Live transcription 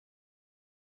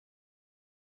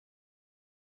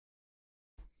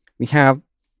we have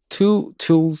two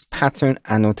tools, pattern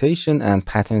annotation and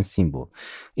pattern symbol.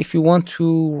 If you want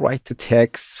to write the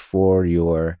text for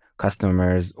your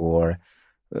customers or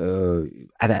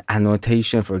add an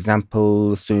annotation, for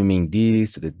example, zooming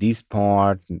this to this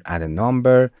part, add a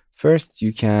number, first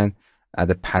you can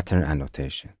add a pattern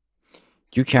annotation.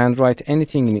 You can write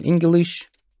anything in English,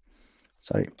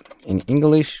 in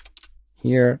English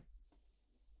here,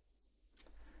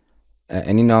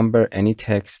 any number, any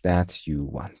text that you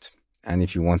want. And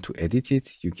if you want to edit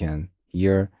it, you can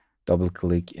here double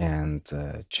click and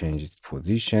change its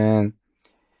position.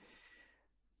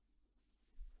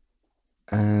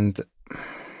 And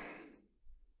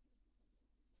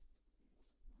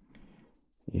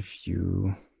if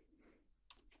you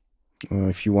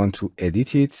want to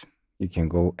edit it, you can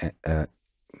go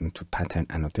to pattern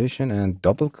annotation and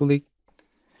double click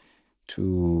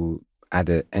to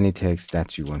add any text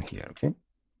that you want here. Okay.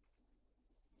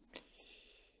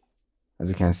 As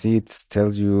you can see, it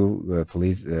tells you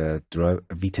please draw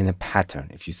within a pattern.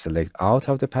 If you select out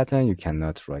of the pattern, you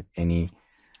cannot write any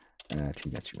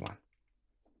thing that you want.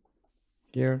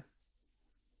 Here,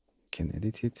 you can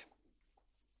edit it,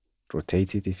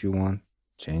 rotate it if you want,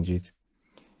 change it.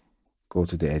 Go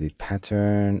to the edit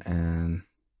pattern and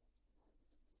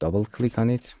double click on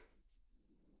it.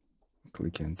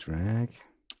 Click and drag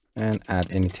and add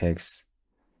any text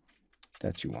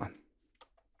that you want.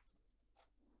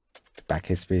 The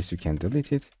backspace, you can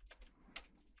delete it.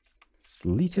 It's a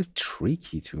little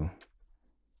tricky to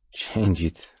change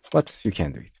it, but you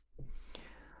can do it.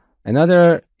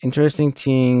 Another interesting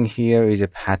thing here is a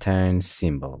pattern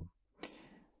symbol.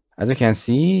 As you can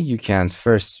see, you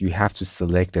have to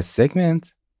select a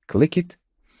segment, click it,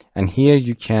 and here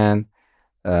you can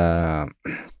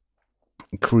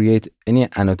create any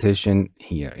annotation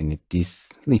here in this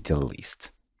little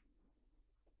list.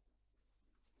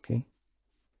 Okay,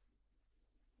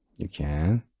 you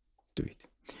can do it,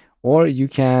 or you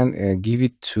can give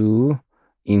it to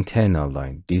internal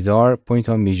line. These are point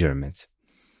of measurements.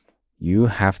 You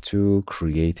have to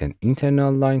create an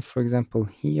internal line, for example,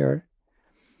 here.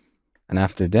 And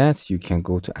after that, you can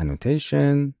go to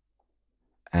annotation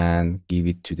and give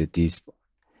it to this.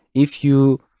 If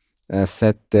you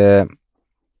set the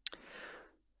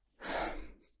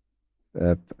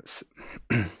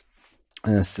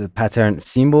pattern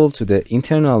symbol to the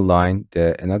internal line,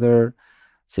 another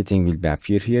setting will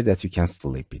appear here that you can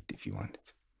flip it if you want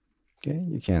it. Okay,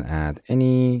 you can add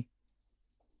any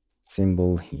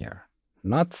symbol here.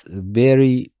 Not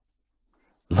very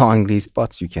long list,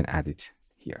 but you can add it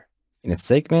here in a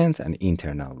segment and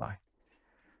internal line.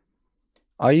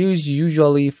 I use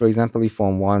usually, for example, if I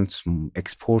want to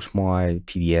export my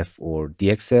PDF or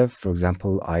DXF, for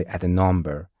example, I add a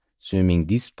number, zooming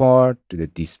this part to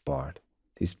this part,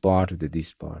 this part to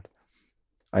this part.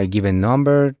 I give a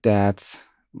number that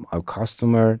our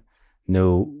customer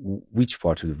know which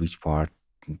part to which part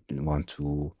want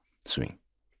to swing.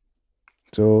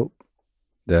 So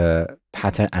the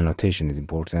pattern annotation is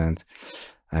important,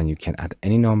 and you can add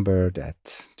any number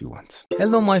that you want.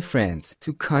 Hello, my friends.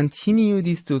 To continue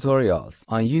these tutorials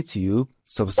on YouTube,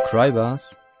 subscribe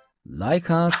us,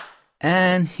 like us,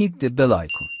 and hit the bell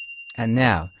icon. And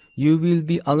now you will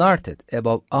be alerted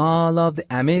about all of the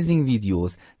amazing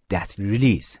videos that we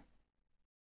release.